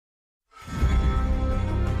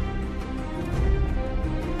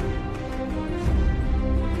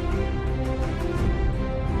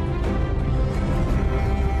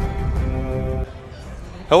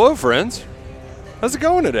Hello, friends. How's it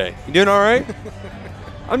going today? You doing all right?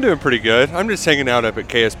 I'm doing pretty good. I'm just hanging out up at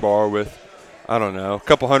KS Bar with, I don't know, a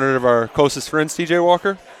couple hundred of our closest friends, TJ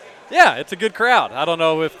Walker. Yeah, it's a good crowd. I don't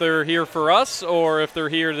know if they're here for us or if they're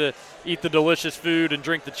here to eat the delicious food and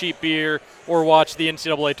drink the cheap beer or watch the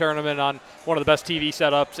NCAA tournament on one of the best TV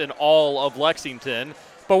setups in all of Lexington.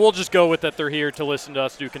 But we'll just go with that they're here to listen to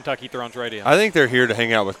us do Kentucky Thrones Radio. I think they're here to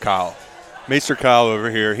hang out with Kyle. Maester Kyle over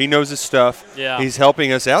here. He knows his stuff. Yeah. He's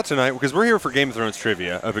helping us out tonight because we're here for Game of Thrones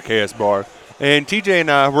trivia up at KS Bar. And TJ and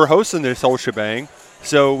I, we're hosting this whole shebang.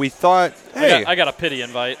 So we thought, hey. I got a pity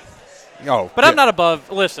invite. Oh, but I'm not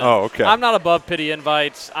above, listen. Oh, okay. I'm not above pity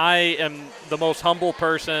invites. I am the most humble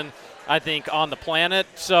person, I think, on the planet.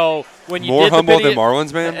 So when you more did humble the pity, than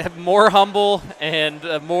Marlins, man? More humble and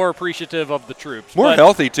more appreciative of the troops. More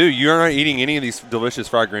healthy, too. You're not eating any of these delicious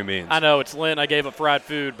fried green beans. I know. It's Lynn. I gave up fried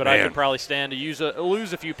food, but Man. I could probably stand to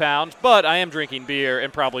lose a few pounds. But I am drinking beer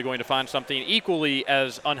and probably going to find something equally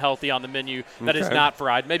as unhealthy on the menu that is not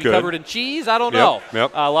fried. Maybe covered in cheese. I don't know.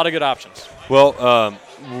 Yep. A lot of good options. Well,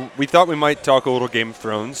 we thought we might talk a little Game of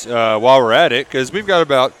Thrones while we're at it because we've got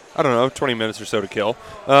about, 20 minutes or so to kill.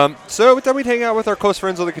 So we thought we'd hang out with our close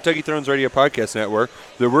friends on the Kentucky Thrones Radio Podcast Network.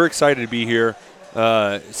 That we're excited to be here,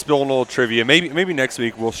 spilling a little trivia. Maybe next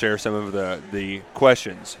week we'll share some of the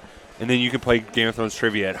questions, and then you can play Game of Thrones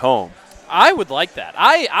trivia at home. I would like that.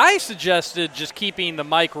 I suggested just keeping the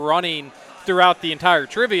mic running throughout the entire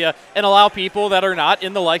trivia and allow people that are not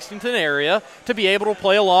in the Lexington area to be able to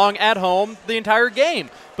play along at home the entire game.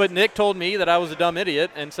 But Nick told me that I was a dumb idiot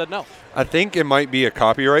and said no. I think it might be a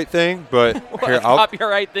copyright thing, but here,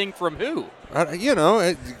 copyright thing from who?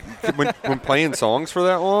 When playing songs for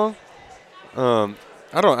that long, I'm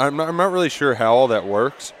not really sure how all that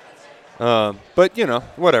works. But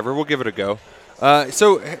whatever, we'll give it a go.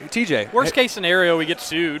 So TJ, worst case scenario, we get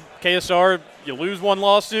sued. KSR, you lose one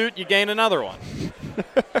lawsuit, you gain another one.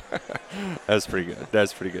 That's pretty good.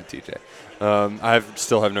 TJ. I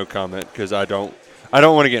still have no comment because I don't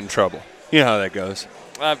want to get in trouble. You know how that goes.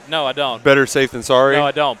 No, I don't. Better safe than sorry. No,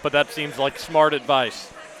 I don't. But that seems like smart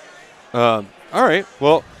advice. All right.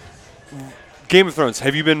 Well, Game of Thrones.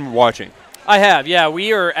 Have you been watching? I have. Yeah,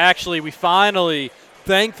 we finally,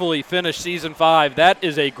 thankfully, finished Season 5. That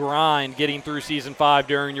is a grind getting through Season 5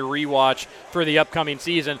 during your rewatch for the upcoming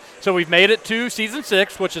season. So we've made it to Season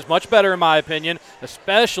 6, which is much better in my opinion,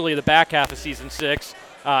 especially the back half of Season 6.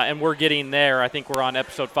 And we're getting there. I think we're on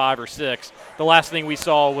episode 5 or 6. The last thing we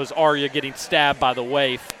saw was Arya getting stabbed by the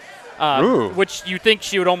waif, which you think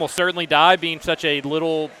she would almost certainly die being such a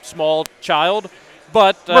little, small child.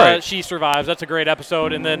 But right. She survives. That's a great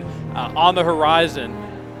episode. And then on the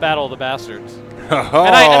horizon, Battle of the Bastards. And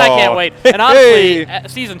I can't wait. And honestly,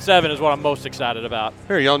 Season 7 is what I'm most excited about.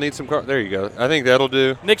 Here, y'all need some there you go. I think that'll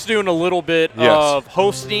do. Nick's doing a little bit of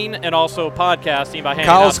hosting and also podcasting by handing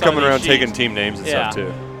Kyle's out some coming of around these taking sheets. team names and stuff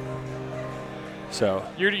too. So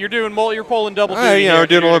you're pulling double duty. we're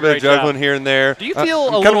doing a little bit of juggling job here and there. Do you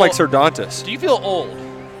feel kind of like Sir Dantas? Do you feel old?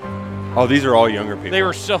 Oh, these are all younger people. They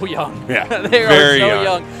were so young. Yeah, they very are so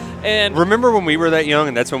young. And remember when we were that young,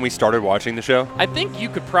 and that's when we started watching the show? I think you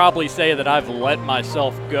could probably say that I've let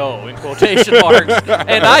myself go in quotation marks,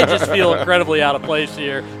 and I just feel incredibly out of place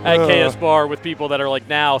here at KS Bar with people that are like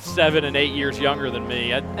now 7 and 8 years younger than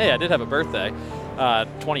me. I did have a birthday,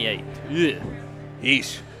 28. Yeah.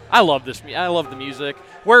 Yeesh. I love this. I love the music.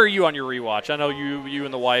 Where are you on your rewatch? I know you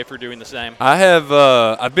and the wife are doing the same. I have.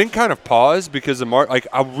 I've been kind of paused because of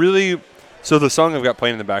So the song I've got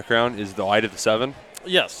playing in the background is "The Light of the Seven."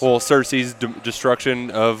 Yes. Well, Cersei's destruction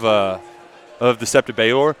of the Sept of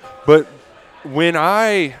Baelor. But when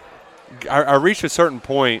I reached a certain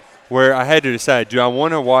point where I had to decide: do I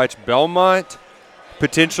want to watch Belmont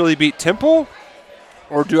potentially beat Temple,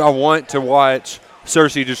 or do I want to watch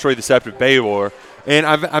Cersei destroy the Sept of Baelor? And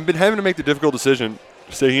I've been having to make the difficult decision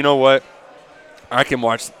to say, you know what? I can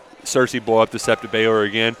watch Cersei blow up the Sept of Baelor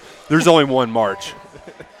again. There's only one march.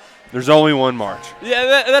 There's only one march.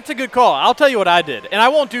 Yeah, that's a good call. I'll tell you what I did. And I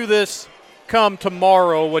won't do this come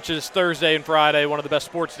tomorrow, which is Thursday and Friday. One of the best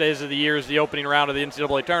sports days of the year is the opening round of the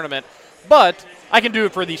NCAA tournament. But I can do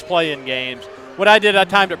it for these play-in games. What I did, I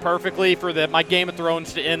timed it perfectly for my Game of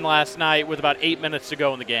Thrones to end last night with about 8 minutes to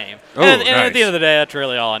go in the game. And nice. at the end of the day, that's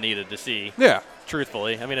really all I needed to see. Yeah.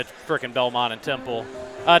 Truthfully. I mean, it's frickin' Belmont and Temple.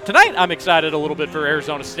 Tonight, I'm excited a little bit for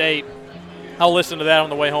Arizona State. I'll listen to that on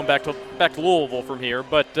the way home back to Louisville from here.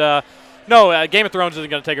 But, no, Game of Thrones isn't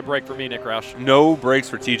going to take a break for me, Nick Roush. No breaks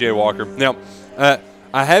for TJ Walker. Now,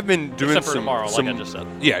 I have been doing Except for tomorrow, like I just said.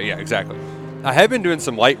 Yeah, exactly. I have been doing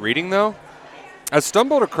some light reading, though. I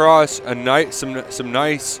stumbled across some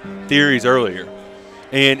nice theories earlier,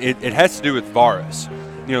 and it has to do with Varys.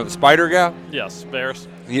 the spider guy. Yes, Varys.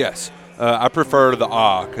 Yes. I prefer the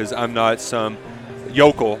because I'm not some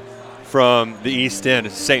yokel from the East End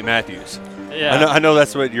of St. Matthews. Yeah. I know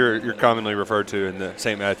that's what you're commonly referred to in the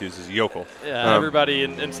St. Matthews as yokel. Yeah, everybody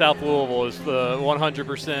in South Louisville is the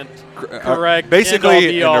 100% correct.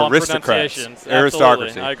 Basically, end-all, an aristocrats. Aristocracy.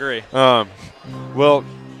 Aristocracy. I agree. Well,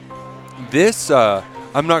 this,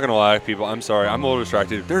 I'm not going to lie, people. I'm sorry. I'm a little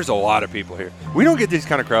distracted. There's a lot of people here. We don't get these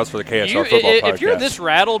kind of crowds for the KSR football podcast. If you're this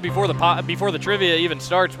rattled before the trivia even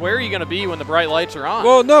starts, where are you going to be when the bright lights are on?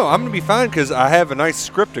 Well, no, I'm going to be fine because I have a nice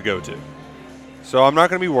script to go to. So I'm not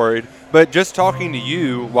going to be worried. But just talking to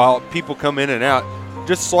you while people come in and out,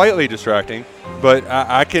 just slightly distracting. But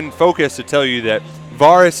I can focus to tell you that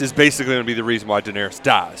Varys is basically going to be the reason why Daenerys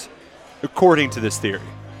dies, according to this theory.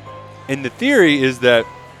 And the theory is that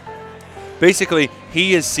basically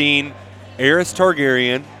he has seen Aerys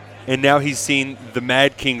Targaryen, and now he's seen the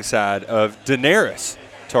Mad King side of Daenerys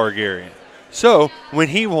Targaryen. So when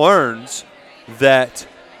he learns that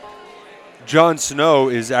Jon Snow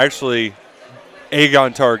is actually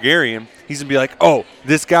Aegon Targaryen, he's going to be like, oh,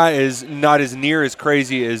 this guy is not as near as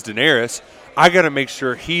crazy as Daenerys. I got to make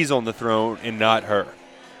sure he's on the throne and not her.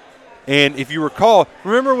 And if you recall,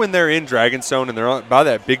 remember when they're in Dragonstone and they're by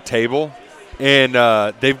that big table and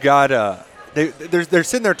they've got they're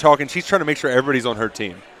sitting there talking. She's trying to make sure everybody's on her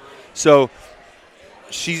team. So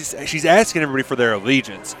she's asking everybody for their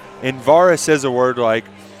allegiance. And Varys says a word like,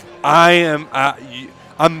 I'm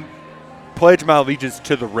pledge my allegiance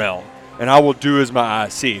to the realm. And I will do as my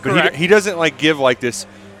eyes see. But he doesn't give this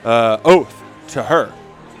oath to her.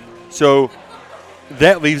 So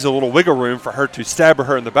that leaves a little wiggle room for her to stab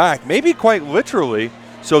her in the back, maybe quite literally,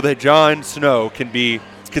 so that Jon Snow can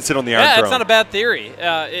sit on the Iron Throne. Yeah, it's not a bad theory.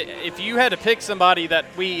 If you had to pick somebody that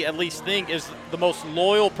we at least think is the most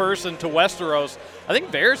loyal person to Westeros, I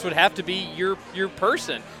think Varys would have to be your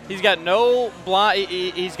person. He's got no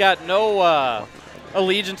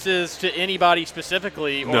allegiances to anybody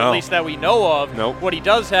specifically, or at least that we know of. Nope. What he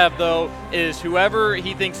does have, though, is whoever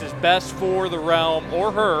he thinks is best for the realm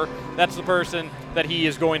or her, that's the person that he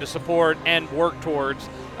is going to support and work towards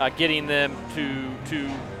getting them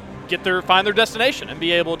to find their destination and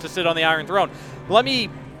be able to sit on the Iron Throne.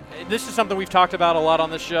 This is something we've talked about a lot on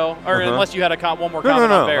this show, or unless you had one more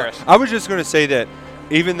comment on Varys. I was just going to say that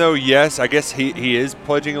even though, yes, I guess he is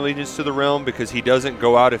pledging allegiance to the realm because he doesn't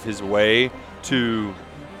go out of his way to,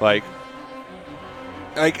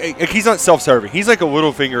 he's not self-serving. He's like a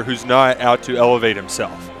Littlefinger who's not out to elevate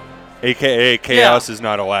himself, a.k.a. chaos is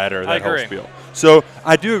not a ladder, that whole spiel. So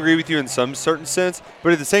I do agree with you in some certain sense,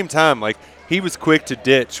 but at the same time, he was quick to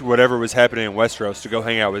ditch whatever was happening in Westeros to go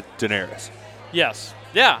hang out with Daenerys. Yes.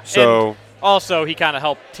 Yeah. So and also, he kind of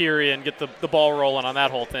helped Tyrion get the ball rolling on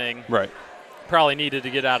that whole thing. Right. Probably needed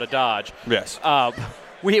to get out of Dodge. Yes.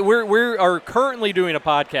 We are currently doing a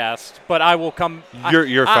podcast, but I will come.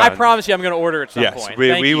 You're fine. I promise you, I'm going to order at some point.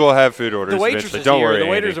 Yes, we will have food orders. The waitresses Don't here, worry, the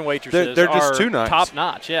waiters Andy. and waitresses, they're just too nice. Top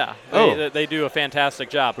notch. Yeah. They do a fantastic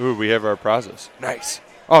job. Ooh, we have our prizes. Nice.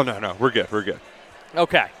 Oh no, we're good.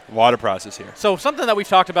 Okay. A lot of prizes here. So something that we've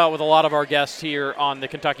talked about with a lot of our guests here on the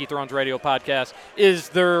Kentucky Thrones Radio podcast is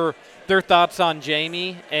their thoughts on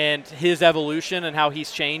Jaime and his evolution and how he's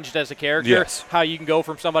changed as a character. Yes. How you can go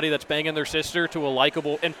from somebody that's banging their sister to a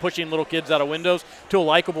likable and pushing little kids out of windows to a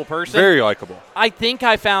likable person. Very likable. I think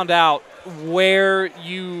I found out where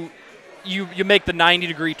you make the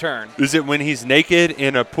 90-degree turn. Is it when he's naked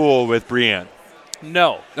in a pool with Brienne?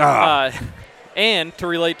 No. And to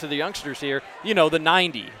relate to the youngsters here, the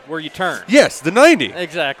 90 where you turn. Yes, the 90.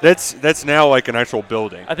 Exactly. That's now like an actual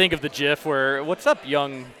building. I think of the GIF where, what's up,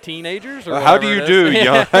 young teenagers? Or how do you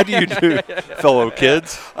do, fellow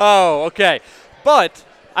kids? Oh, okay. But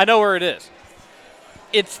I know where it is.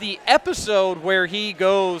 It's the episode where he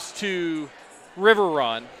goes to River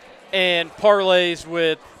Run and parlays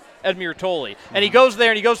with Edmure Tully. And he goes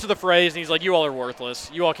there and he goes to the phrase and he's like, you all are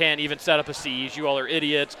worthless. You all can't even set up a siege. You all are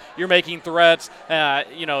idiots. You're making threats. And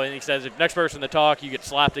he says, if next person to talk, you get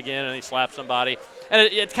slapped again, and he slaps somebody. And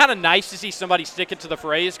it's kind of nice to see somebody stick it to the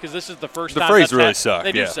phrase because this is the first time. The phrase really sucks.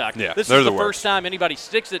 They do suck. Yeah, this is the first time anybody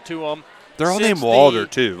sticks it to them. They're all named Walder,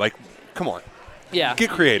 too. Come on. Yeah.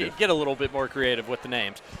 Get creative. Get a little bit more creative with the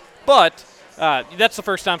names. But that's the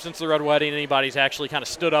first time since the Red Wedding anybody's actually kind of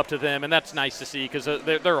stood up to them, and that's nice to see because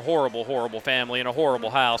they're a horrible, horrible family in a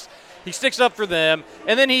horrible house. He sticks up for them,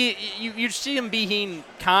 and then you see him being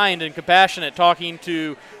kind and compassionate, talking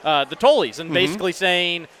to the Tullys and basically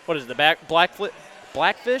saying, what is it, Blackfish?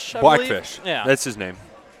 Blackfish. Yeah. That's his name.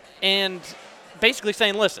 And basically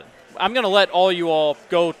saying, listen, I'm going to let all you all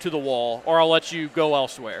go to the wall, or I'll let you go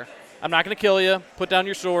elsewhere. I'm not going to kill you. Put down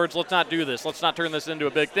your swords. Let's not do this. Let's not turn this into a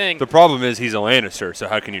big thing. The problem is he's a Lannister, so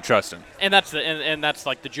how can you trust him? And that's and that's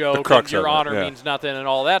like the joke. The crux your of it, honor yeah. means nothing and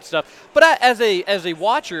all that stuff. But as a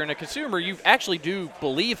watcher and a consumer, you actually do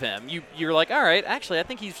believe him. You're like, all right, actually, I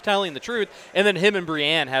think he's telling the truth. And then him and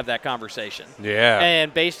Brienne have that conversation. Yeah.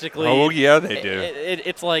 And basically, Oh, yeah, they do.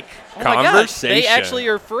 It's like, oh my gosh, they Conversation. actually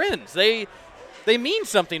are friends. They mean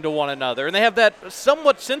something to one another, and they have that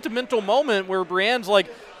somewhat sentimental moment where Brienne's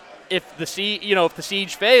like, if the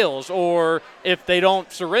siege fails or if they don't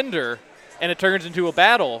surrender and it turns into a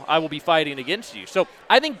battle, I will be fighting against you. So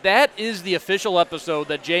I think that is the official episode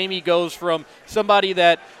that Jaime goes from somebody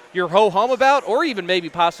that you're ho-hum about or even maybe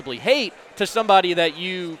possibly hate to somebody that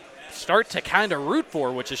you start to kind of root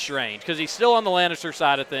for, which is strange because he's still on the Lannister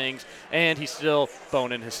side of things and he's still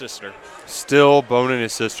boning his sister. Still boning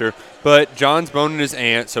his sister. But John's boning his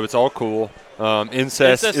aunt, so it's all cool.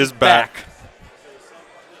 Incest is back.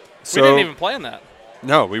 So, we didn't even plan that.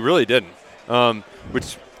 No, we really didn't.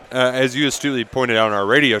 Which, as you astutely pointed out on our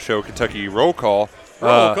radio show, Kentucky Roll Call.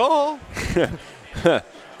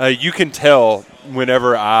 You can tell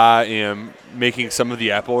whenever I am making some of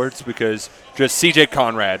the Apple words because just C.J.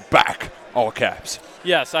 Conrad back, all caps.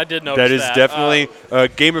 Yes, I did notice That is definitely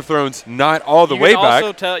Game of Thrones, not all the way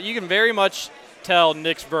back. You can very much tell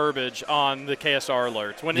Nick's verbiage on the KSR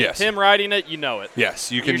alerts. When Yes. it's him writing it, you know it.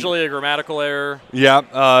 Yes, you can. Usually a grammatical error.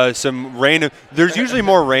 Yeah, some random. There's usually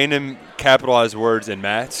more random capitalized words in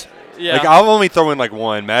Matt's. Yeah. Like I'll only throw in like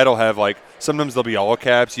one. Matt will have like sometimes they'll be all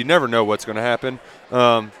caps. You never know what's going to happen.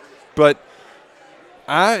 But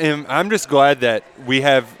I'm just glad that we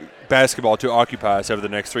have basketball to occupy us over the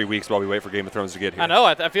next 3 weeks while we wait for Game of Thrones to get here. I know.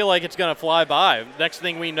 I feel like it's going to fly by. Next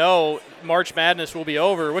thing we know, March Madness will be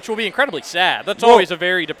over, which will be incredibly sad. That's always a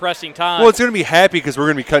very depressing time. Well, it's going to be happy because we're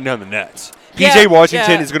going to be cutting down the nets. Yeah, PJ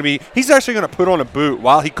Washington yeah. is going to be – he's actually going to put on a boot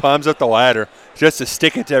while he climbs up the ladder just to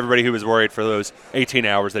stick it to everybody who was worried for those 18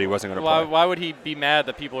 hours that he wasn't going to play. Why would he be mad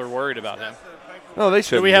that people are worried about him? Oh, they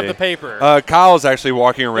should. Do we have the paper? Kyle's actually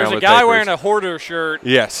walking around There's with a guy papers. wearing a hoarder shirt.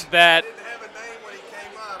 Yes. That.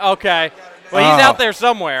 Okay. Well, he's out there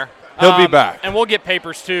somewhere. He'll be back. And we'll get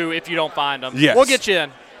papers, too, if you don't find them. Yes. We'll get you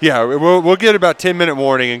in. Yeah, we'll get about 10-minute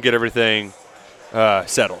warning and get everything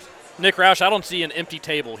settled. Nick Roush, I don't see an empty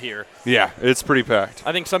table here. Yeah, it's pretty packed.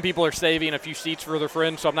 I think some people are saving a few seats for their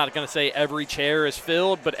friends, so I'm not going to say every chair is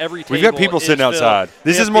filled, but every table We've got people is sitting filled. outside.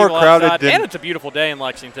 This We have is more people crowded outside, than- and it's a beautiful day in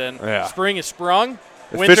Lexington. Yeah. Spring is sprung.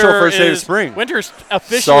 Official first day of spring. Winter's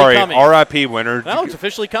officially Sorry, coming. R.I.P. winter. No, it's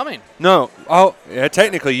officially coming. No. Oh, yeah,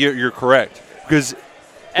 technically you're correct because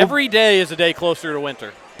Every day is a day closer to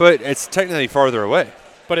winter, but it's technically farther away.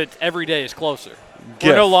 but every day is closer.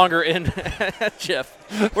 Jeff. We're no longer in Jeff.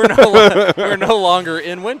 We're no longer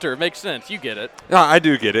in winter. It makes sense. You get it. No, I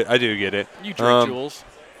do get it. You drink Jules.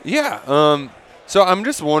 Yeah. So I'm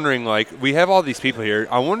just wondering, like, we have all these people here.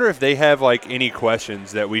 I wonder if they have, like, any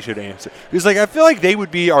questions that we should answer. Because, like, I feel like they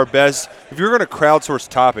would be our best. If you're going to crowdsource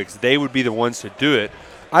topics, they would be the ones to do it.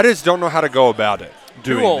 I just don't know how to go about it.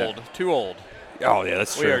 Too old. Too old. Oh, yeah,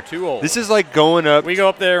 that's true. We are too old. This is like going up. We go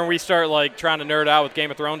up there and we start, like, trying to nerd out with Game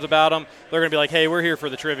of Thrones about them. They're going to be like, hey, we're here for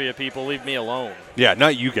the trivia, people. Leave me alone. Yeah,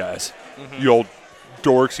 not you guys. You old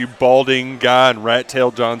dorks, you balding guy and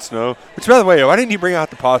rat-tailed Jon Snow. Which, by the way, why didn't you bring out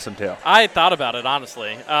the possum tail? I thought about it,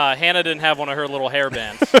 honestly. Hannah didn't have one of her little hair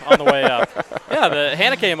bands on the way up. Yeah,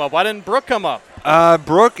 Hannah came up. Why didn't Brooke come up?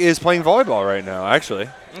 Brooke is playing volleyball right now, actually.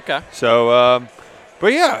 Okay. So,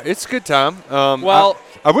 but yeah, it's a good time. Well,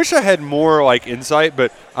 I wish I had more like insight,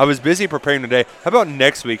 but I was busy preparing today. How about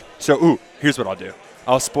next week? So, here's what I'll do.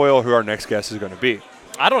 I'll spoil who our next guest is going to be.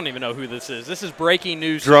 I don't even know who this is. This is breaking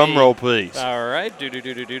news. Drum roll, please. All right.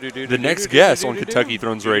 The next guest on Kentucky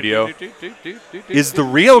Thrones Radio is the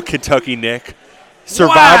real Kentucky Nick,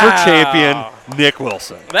 Survivor champion Nick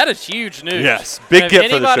Wilson. That is huge news. Yes, big And get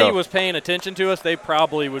if for the anybody show. Was paying attention to us, they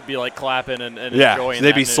probably would be like clapping and Yeah, enjoying they'd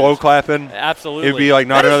that be news. slow clapping. Absolutely. It'd be like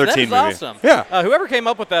not another that teen is movie. Awesome. Yeah. Whoever came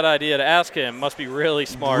up with that idea to ask him must be really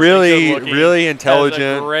smart. and Really, good-looking. really Has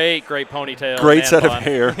intelligent. a great ponytail. Great man set of bun.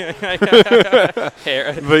 hair.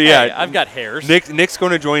 Hair. But yeah, Hey, I've got hairs. Nick's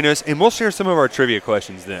going to join us, and we'll share some of our trivia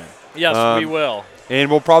questions then. Yes, we will. And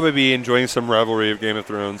we'll probably be enjoying some rivalry of Game of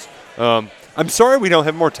Thrones. I'm sorry we don't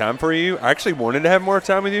have more time for you. I actually wanted to have more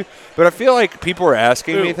time with you, but I feel like people are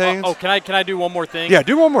asking me things. Can I do one more thing? Yeah,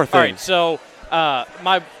 do one more thing. All right, so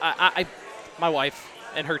my wife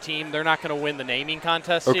and her team, they're not going to win the naming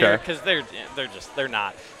contest here because they're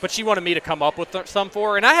not. But she wanted me to come up with some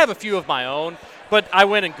for her, and I have a few of my own. But I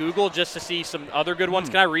went and Googled just to see some other good ones.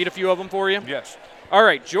 Can I read a few of them for you? Yes. All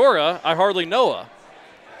right, Jorah, I hardly know her.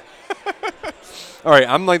 All right,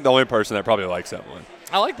 I'm like the only person that probably likes that one.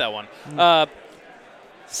 I like that one.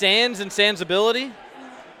 Sans and Sansability?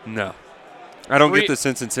 No. I don't get the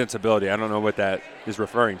Sense and Sensibility. I don't know what that is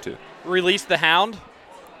referring to. Release the Hound?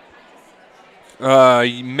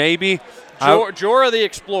 Maybe. Jorah the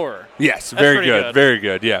Explorer. Yes, That's very good. Very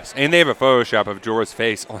good, yes. And they have a Photoshop of Jorah's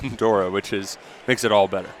face on Dora, which makes it all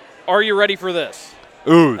better. Are you ready for this?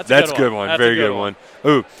 Ooh, that's a good one. That's Very a good one.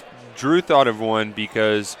 Ooh, Drew thought of one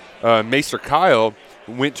because Maester Kyle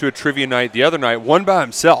went to a trivia night the other night, won by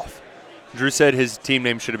himself. Drew said his team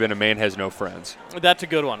name should have been A Man Has No Friends. That's a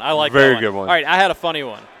good one. I like that Very one. good one. All right, I had a funny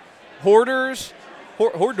one. Hoarders,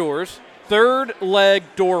 third leg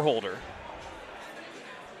door holder.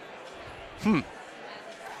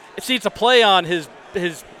 See, it's a play on his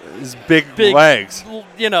big legs.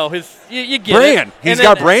 You know, you get Bran. it. He's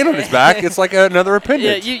got Bran on his back. It's like another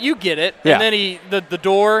appendage. Yeah, you get it. Yeah. And then the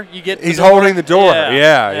door, you get He's the door. holding the door.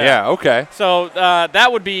 Yeah, okay. So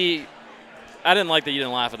that would be – I didn't like that you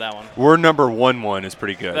didn't laugh at that one. We're number 1-1 is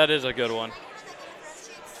pretty good. That is a good one.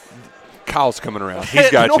 Kyle's coming around.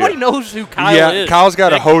 He's got Nobody you. knows who Kyle is. Kyle's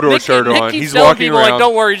got a Hodor shirt Nick on. keeps He's telling walking people, around. like,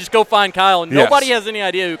 don't worry, just go find Kyle. And Yes. nobody has any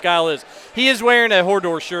idea who Kyle is. He is wearing a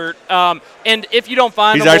Hodor shirt. And if you don't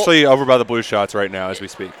find He's him, actually over by the blue shots right now as we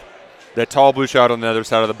speak. That tall blue shot on the other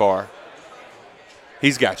side of the bar.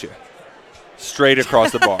 He's got you. Straight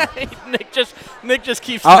across the bar. Nick just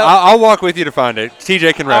keeps. I'll walk with you to find it.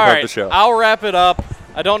 TJ can wrap up the show. I'll wrap it up.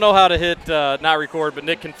 I don't know how to hit not record, but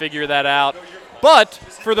Nick can figure that out. But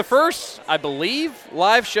for the first, I believe,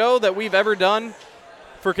 live show that we've ever done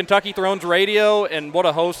for Kentucky Thrones Radio, and what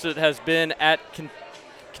a host it has been at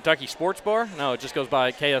Kentucky Sports Bar. No, it just goes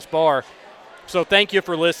by KS Bar. So thank you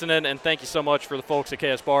for listening, and thank you so much for the folks at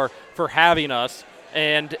KS Bar for having us.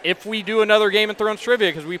 And if we do another Game of Thrones trivia,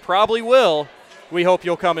 because we probably will, we hope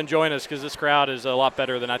you'll come and join us because this crowd is a lot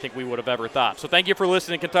better than I think we would have ever thought. So thank you for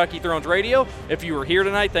listening to Kentucky Thrones Radio. If you were here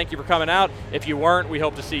tonight, thank you for coming out. If you weren't, we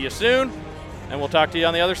hope to see you soon. And we'll talk to you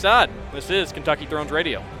on the other side. This is Kentucky Thrones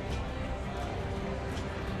Radio.